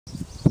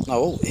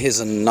Oh,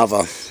 here's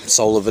another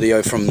solar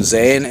video from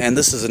Zan, and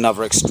this is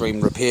another extreme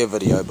repair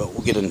video, but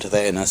we'll get into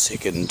that in a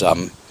second.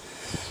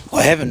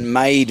 I haven't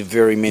made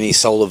very many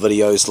solar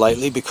videos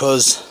lately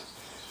because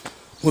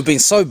we've been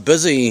so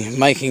busy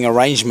making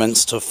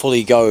arrangements to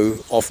fully go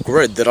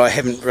off-grid that I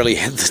haven't really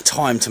had the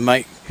time to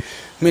make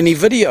many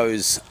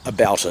videos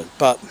about it,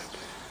 but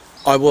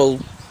I will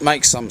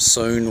make some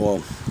soon,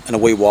 or in a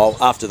wee while,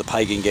 after the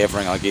pagan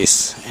gathering I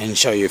guess, and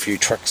show you a few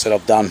tricks that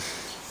I've done.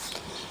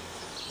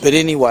 But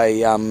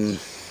anyway,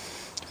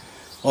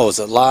 what was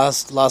it,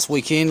 last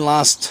weekend,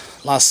 last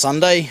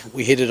Sunday,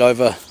 we headed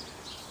over,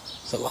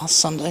 was it last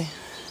Sunday?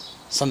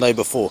 Sunday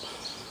before,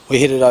 we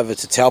headed over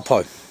to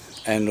Taupo,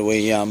 and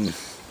we,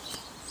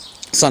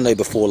 Sunday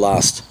before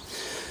last,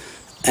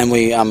 and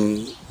we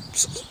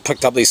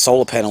picked up these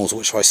solar panels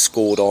which I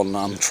scored on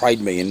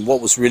Trademe, and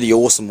what was really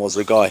awesome was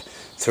the guy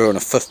threw in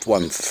a fifth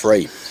one for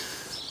free.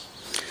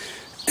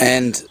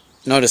 And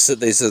notice that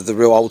these are the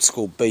real old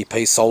school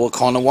BP solar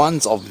kind of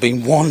ones. I've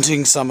been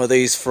wanting some of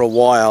these for a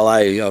while,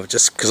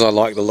 just because I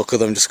like the look of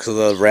them, just because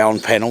of the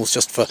round panels,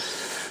 just for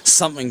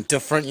something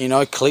different, you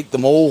know, collect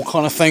them all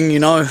kind of thing, you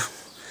know.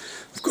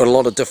 I've got a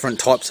lot of different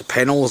types of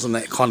panels and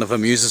that kind of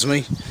amuses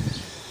me.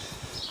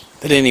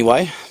 But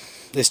anyway,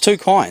 there's two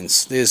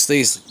kinds. There's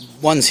these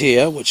ones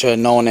here which are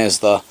known as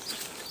the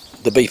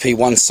BP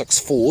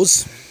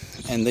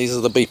 164s, and these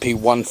are the BP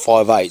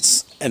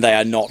 158s, and they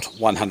are not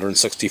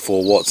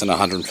 164 watts and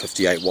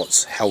 158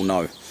 watts, hell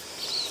no.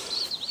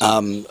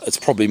 It's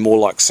probably more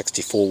like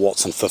 64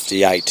 watts and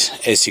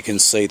 58. As you can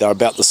see, they're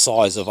about the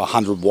size of a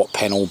 100 watt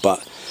panel,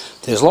 but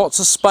there's lots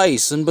of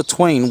space in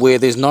between where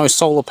there's no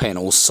solar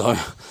panels, so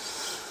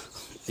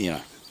you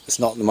know, it's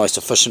not the most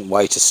efficient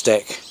way to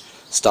stack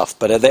stuff.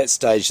 But at that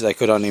stage they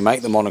could only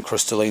make them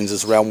monocrystallines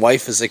as round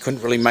wafers, they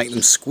couldn't really make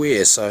them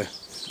square, so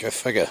go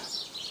figure.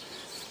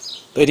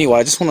 But anyway,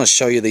 I just want to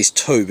show you these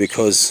two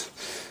because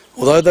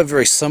although they're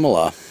very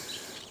similar,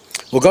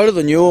 we'll go to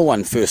the newer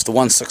one first, the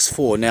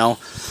 164. Now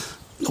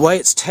the way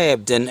it's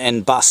tabbed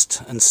and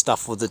bussed and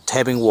stuff with the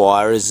tabbing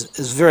wire is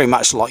very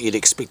much like you'd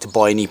expect to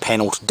buy any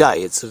panel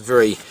today. It's a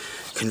very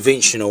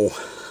conventional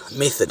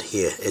method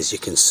here, as you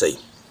can see.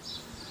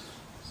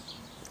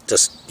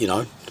 Just, you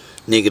know,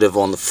 negative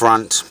on the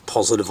front,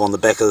 positive on the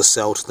back of the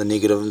cell to the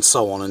negative, and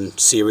so on in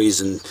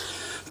series, and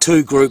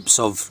two groups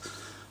of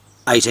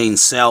 18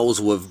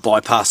 cells with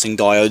bypassing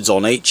diodes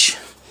on each,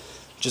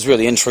 which is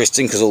really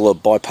interesting because all the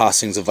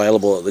bypassing's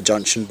available at the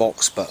junction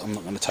box, but I'm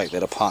not going to take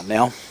that apart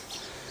now.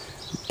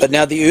 But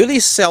now the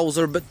earliest cells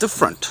are a bit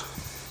different.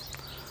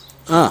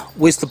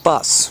 Where's the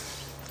bus?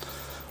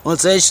 Well,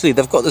 it's actually,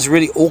 they've got this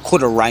really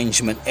awkward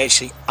arrangement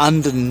actually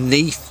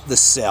underneath the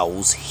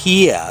cells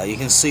here. You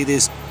can see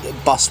there's a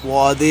bus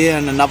wire there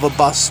and another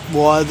bus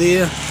wire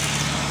there.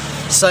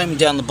 Same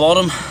down the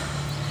bottom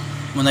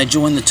when they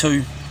join the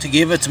two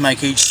together to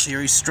make each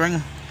series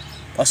string.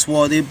 Bus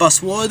wire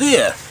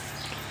there.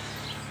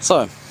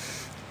 So,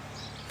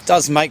 it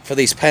does make for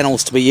these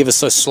panels to be ever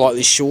so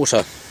slightly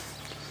shorter,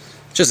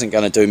 which isn't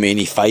going to do me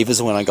any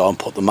favours when I go and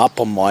put them up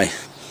on my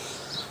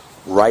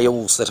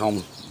rails that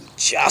I'm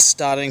just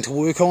starting to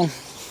work on.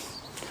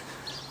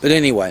 But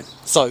anyway,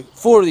 so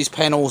 4 of these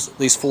panels,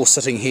 these 4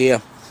 sitting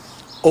here,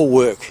 all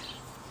work,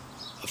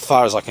 as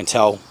far as I can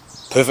tell,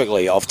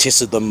 perfectly. I've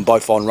tested them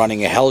both on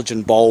running a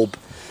halogen bulb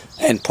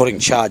and putting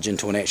charge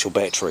into an actual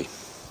battery.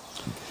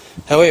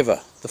 However,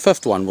 the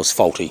 5th one was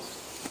faulty,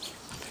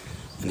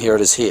 and here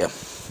it is here.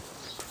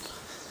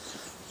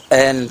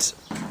 And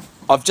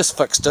I've just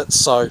fixed it,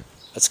 so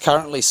it's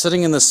currently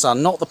sitting in the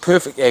sun, not the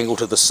perfect angle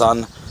to the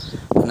sun,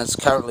 and it's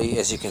currently,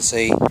 as you can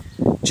see,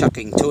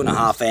 chucking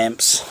 2.5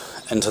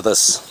 amps into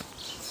this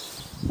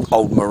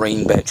old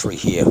marine battery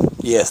here.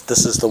 Yes,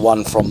 this is the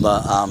one from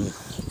the,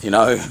 you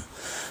know,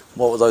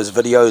 what were those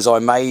videos I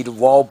made a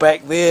while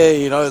back there,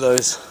 you know,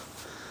 those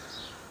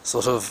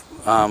sort of,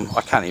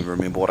 I can't even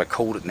remember what I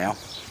called it now,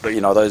 but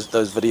you know, those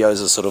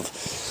videos are sort of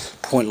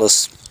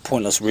pointless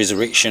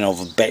resurrection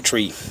of a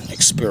battery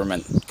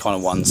experiment kind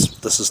of ones.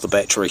 This is the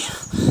battery.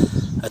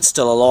 It's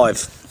still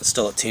alive, it's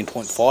still at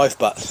 10.5,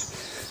 but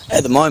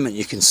at the moment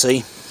you can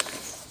see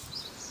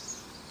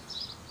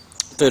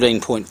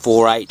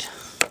 13.48,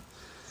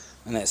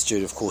 and that's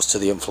due of course to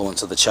the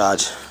influence of the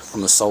charge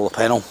from the solar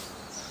panel.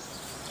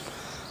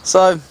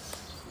 So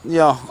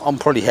yeah, I'm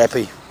pretty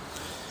happy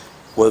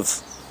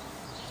with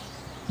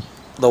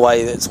the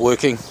way that's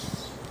working.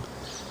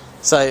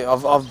 So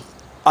I've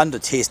under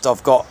test,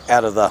 I've got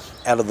out of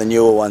the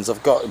newer ones,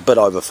 I've got a bit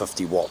over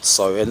 50 watts.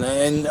 So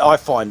and I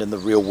find in the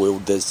real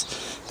world that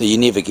you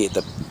never get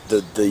the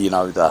you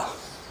know, the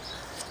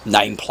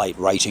nameplate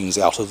ratings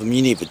out of them.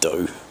 You never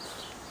do.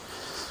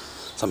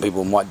 Some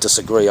people might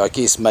disagree. I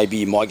guess maybe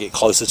you might get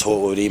closer to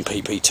it with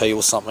MPPT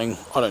or something.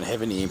 I don't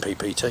have any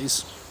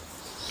MPPTs,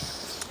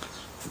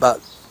 but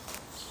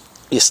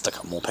you stick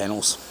up more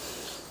panels.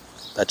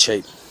 They're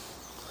cheap.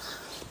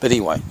 But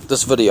anyway,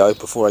 this video,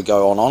 before I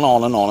go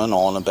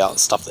on about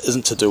stuff that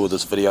isn't to do with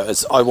this video,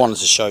 is I wanted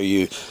to show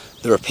you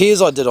the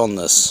repairs I did on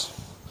this,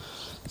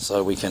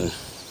 so we can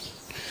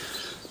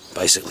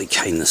basically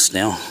cane this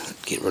now,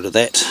 get rid of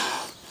that.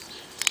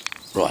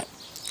 Right,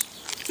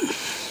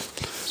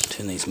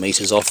 turn these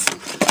meters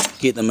off,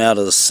 get them out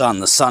of the sun.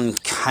 The sun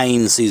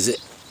canes these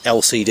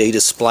LCD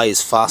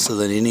displays faster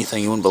than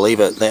anything, you wouldn't believe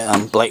it.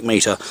 That black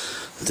meter,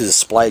 the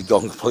display had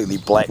gone completely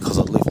black because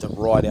I'd left it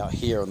right out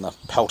here in the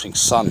pelting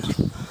sun.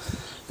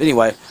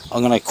 Anyway,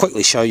 I'm going to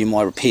quickly show you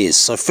my repairs.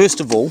 So first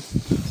of all,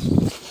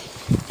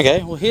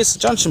 okay, well here's the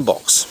junction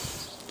box.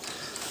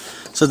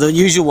 So the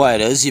usual way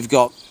it is, you've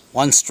got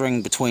one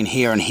string between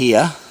here and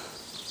here,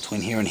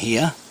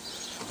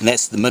 and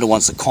that's the middle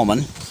one's the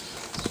common,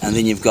 and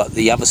then you've got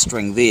the other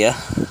string there,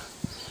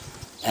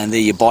 and they're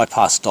your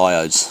bypass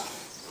diodes.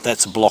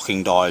 That's a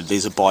blocking diode,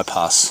 these are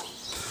bypass.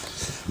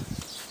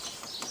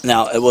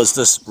 Now it was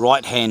this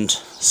right hand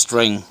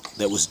string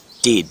that was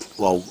dead,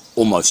 well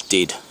almost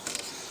dead,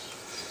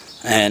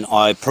 and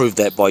I proved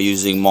that by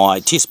using my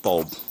test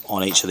bulb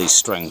on each of these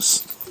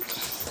strings,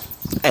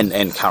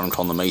 and current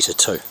on the meter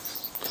too.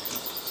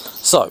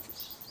 So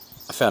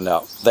I found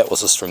out that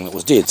was a string that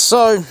was dead,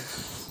 so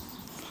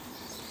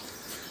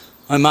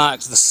I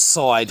marked the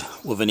side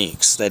with an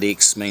X. That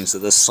X means that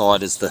this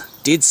side is the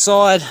dead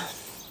side.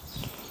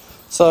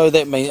 So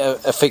that means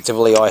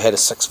effectively I had a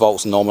 6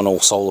 volts nominal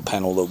solar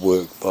panel that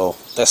worked. Well,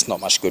 that's not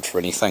much good for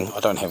anything.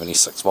 I don't have any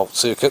 6 volt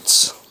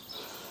circuits.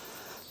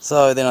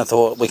 So then I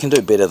thought we can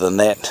do better than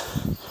that.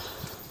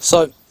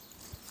 So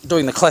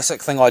doing the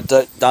classic thing I'd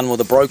done with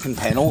the broken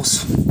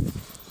panels,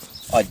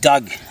 I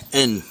dug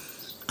in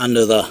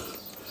under the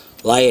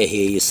layer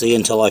here, you see,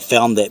 until I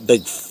found that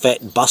big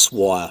fat bus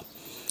wire.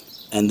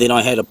 And then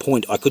I had a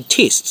point I could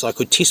test. So I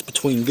could test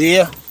between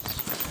there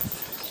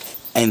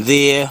and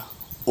there,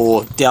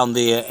 or down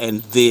there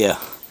and there.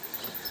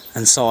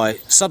 And so I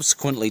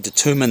subsequently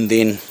determined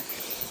then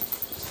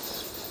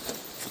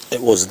it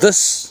was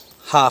this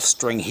half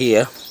string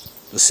here,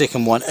 the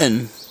second one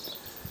in,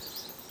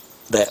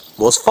 that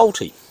was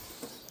faulty.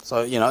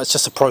 So, you know, it's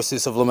just a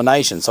process of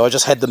elimination. So I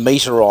just had the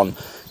meter on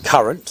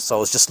current, so I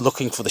was just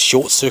looking for the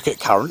short circuit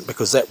current,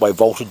 because that way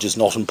voltage is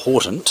not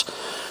important,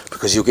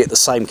 because you'll get the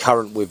same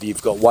current whether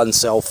you've got 1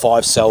 cell,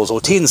 5 cells or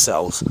 10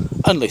 cells,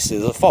 unless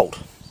there's a fault.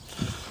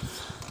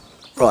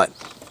 Right.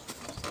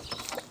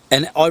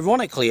 And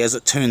ironically, as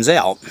it turns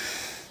out,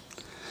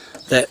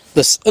 that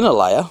this inner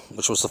layer,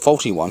 which was the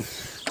faulty one,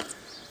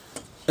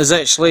 is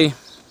actually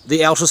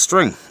the outer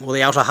string, or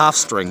the outer half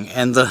string,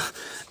 and the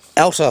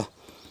outer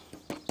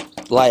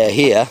layer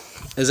here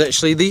is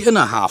actually the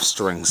inner half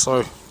string.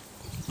 So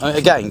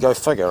again, go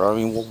figure. I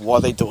mean, why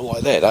they do it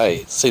like that,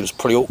 eh? It seems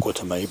pretty awkward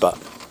to me, but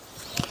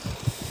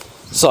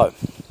so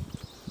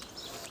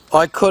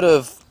I could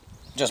have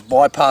just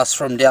bypassed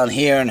from down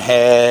here and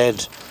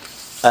had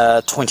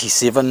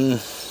 27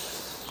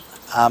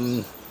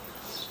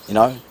 you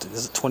know,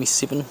 is it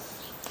 27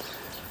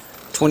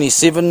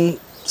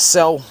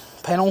 cell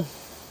panel,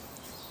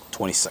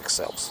 26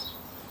 cells,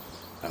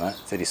 I don't know,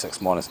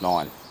 36 minus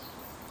 9,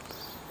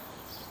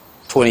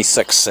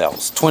 26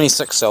 cells,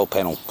 26 cell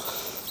panel,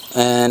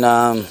 and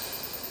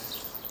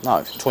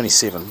no,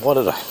 27, what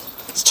did I,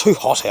 it's too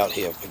hot out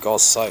here for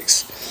God's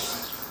sakes.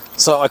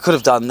 So I could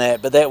have done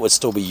that, but that would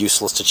still be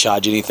useless to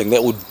charge anything.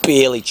 That would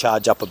barely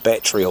charge up a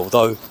battery,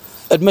 although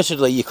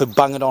admittedly you could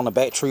bung it on a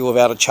battery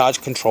without a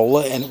charge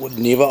controller and it would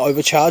never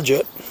overcharge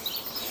it,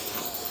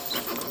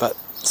 but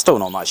still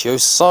not much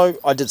use. So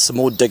I did some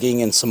more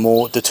digging and some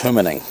more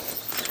determining.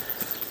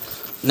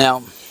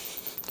 Now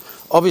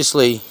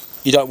obviously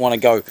you don't want to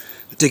go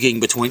digging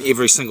between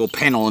every single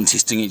panel and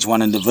testing each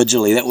one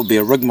individually. That would be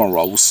a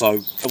rigmarole, so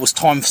it was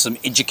time for some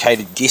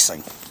educated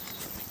guessing.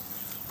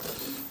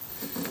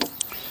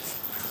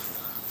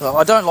 Well,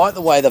 I don't like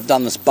the way they've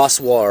done this bus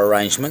wire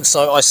arrangement,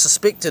 so I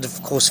suspected,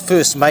 of course,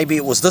 first maybe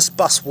it was this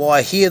bus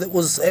wire here that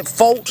was at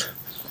fault,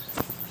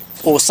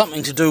 or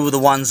something to do with the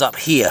ones up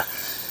here,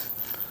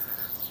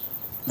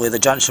 where the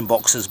junction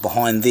box is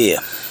behind there.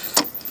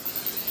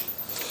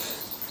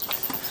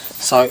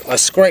 So I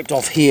scraped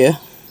off here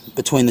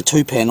between the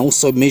two panels,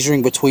 so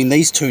measuring between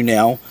these two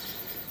now,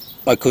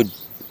 I could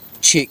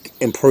check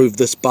and prove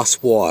this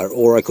bus wire,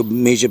 or I could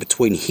measure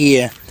between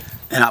here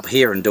and up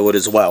here and do it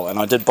as well, and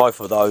I did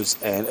both of those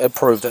and it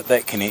proved that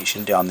that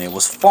connection down there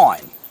was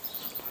fine.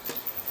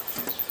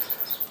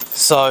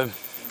 So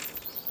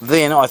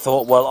then I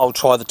thought, well, I'll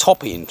try the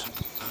top end.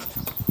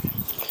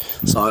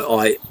 So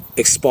I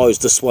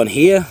exposed this one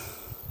here.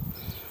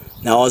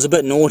 Now I was a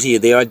bit naughty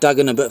there, I dug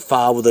in a bit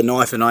far with a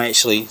knife and I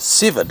actually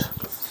severed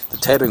the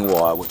tabbing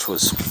wire, which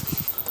was,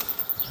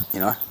 you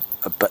know,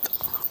 a bit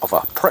of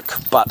a prick,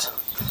 but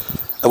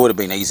it would have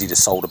been easy to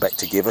solder back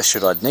together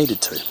should I'd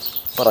needed to.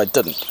 But I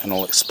didn't, and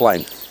I'll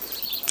explain.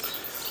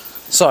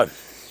 So,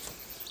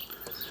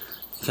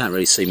 you can't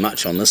really see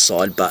much on this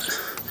side, but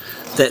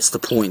that's the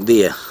point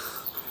there.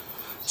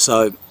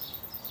 So,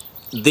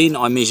 then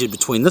I measured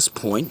between this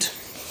point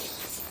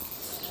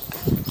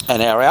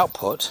and our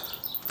output,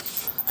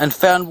 and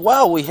found,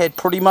 well, we had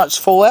pretty much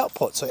full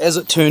output. So as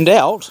it turned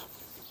out,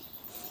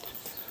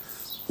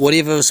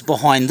 whatever was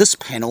behind this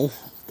panel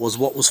was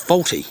what was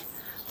faulty.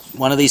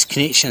 One of these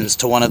connections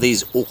to one of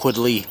these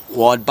awkwardly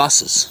wide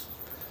buses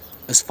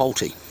is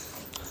faulty,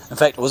 In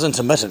fact, it was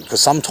intermittent,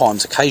 because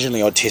sometimes,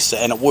 occasionally I'd test it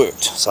and it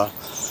worked. So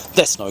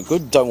that's no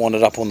good. Don't want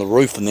it up on the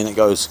roof and then it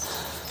goes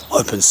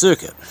open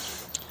circuit.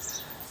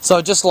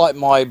 So just like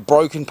my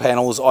broken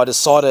panels, I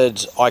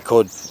decided I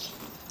could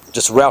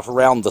just route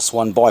around this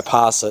one,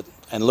 bypass it,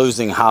 and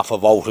losing half a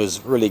volt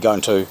is really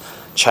going to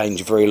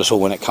change very little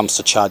when it comes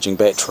to charging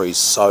batteries.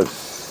 So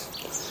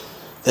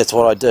that's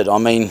what I did. I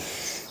mean,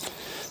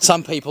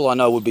 some people I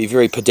know would be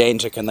very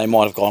pedantic and they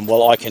might have gone,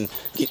 well, I can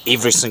get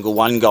every single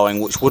one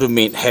going, which would have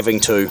meant having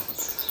to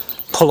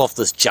pull off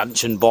this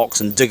junction box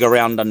and dig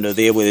around under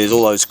there where there's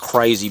all those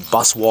crazy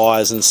bus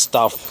wires and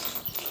stuff.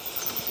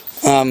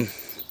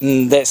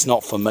 That's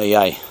not for me,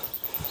 eh?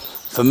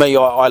 For me,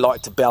 I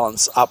like to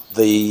balance up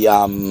the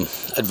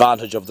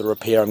advantage of the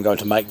repair I'm going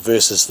to make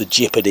versus the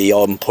jeopardy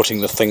I'm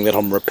putting the thing that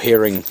I'm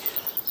repairing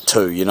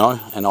to, you know,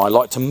 and I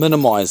like to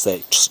minimise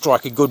that,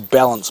 strike a good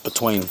balance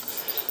between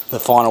the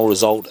final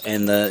result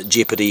and the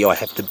jeopardy I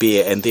have to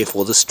bear, and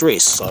therefore the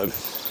stress. So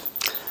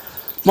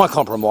my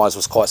compromise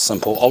was quite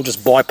simple. I'll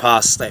just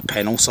bypass that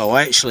panel. So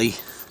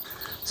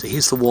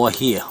here's the wire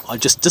here. I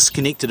just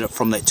disconnected it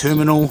from that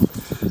terminal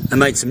and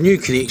made some new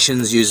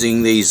connections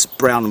using these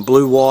brown and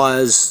blue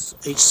wires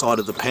each side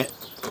of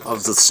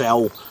the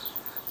cell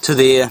to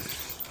there.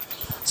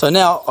 So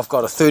now I've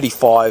got a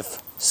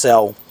 35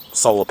 cell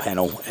solar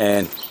panel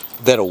and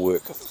that'll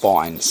work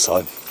fine.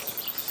 So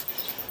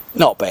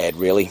not bad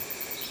really.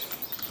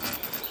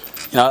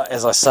 You know,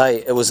 as I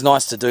say, it was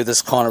nice to do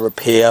this kind of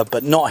repair,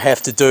 but not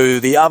have to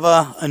do the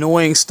other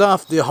annoying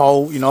stuff, the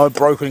whole, you know,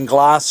 broken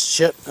glass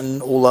shit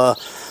and all the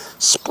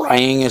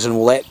spraying it and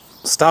all that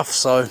stuff.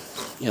 So,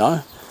 you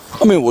know,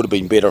 I mean, it would have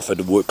been better if it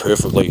had worked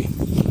perfectly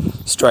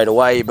straight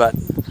away, but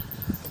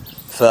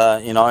for,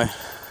 you know,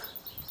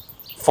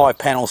 5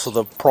 panels for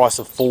the price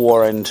of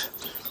 4 and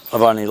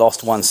I've only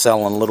lost 1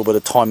 cell and a little bit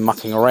of time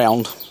mucking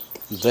around,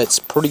 that's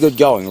pretty good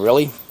going,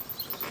 really.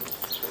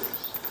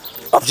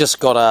 I've just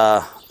got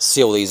to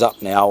seal these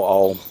up now.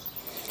 I'll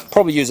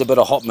probably use a bit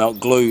of hot melt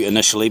glue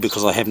initially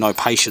because I have no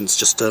patience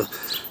just to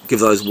give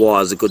those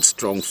wires a good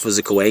strong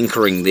physical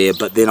anchoring there,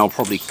 but then I'll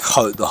probably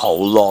coat the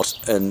whole lot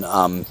in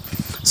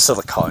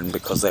silicone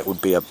because that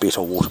would be a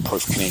better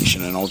waterproof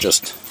connection, and I'll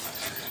just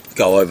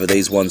go over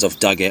these ones I've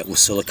dug out with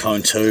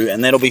silicone too,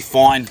 and that'll be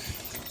fine,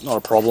 not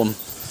a problem.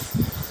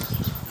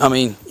 I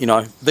mean, you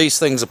know, these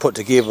things are put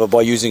together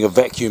by using a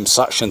vacuum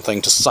suction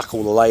thing to suck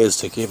all the layers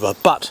together,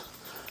 but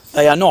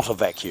they are not a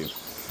vacuum.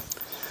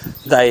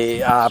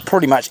 They are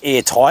pretty much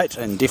airtight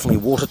and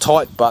definitely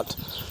watertight, but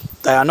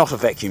they are not a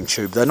vacuum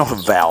tube. They're not a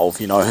valve,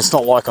 you know. It's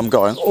not like I'm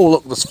going, oh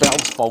look, this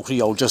valve's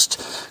faulty, I'll just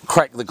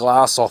crack the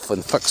glass off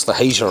and fix the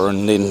heater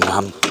and then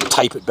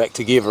tape it back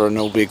together and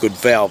it'll be a good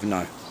valve.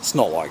 No, it's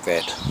not like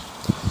that.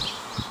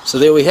 So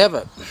there we have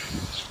it.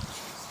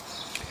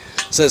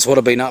 So that's what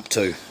I've been up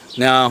to.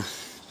 Now,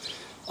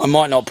 I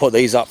might not put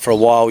these up for a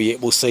while yet,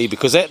 we'll see,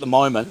 because at the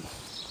moment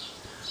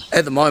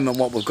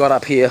what we've got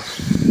up here,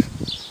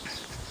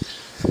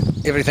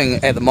 everything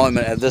at the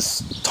moment at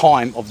this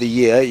time of the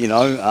year, you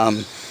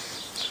know,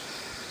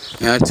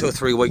 2 or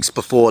 3 weeks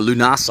before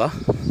Lunasa,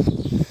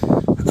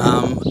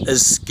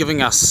 is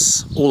giving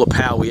us all the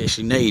power we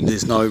actually need.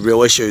 There's no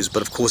real issues,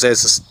 but of course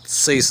as the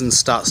season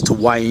starts to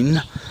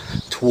wane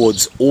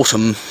towards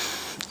autumn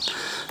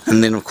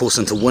and then of course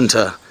into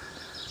winter,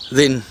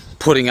 then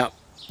putting up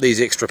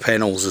these extra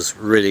panels is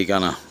really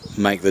gonna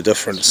make the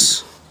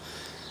difference.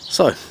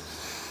 So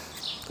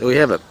there we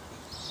have it.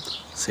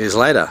 See you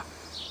later.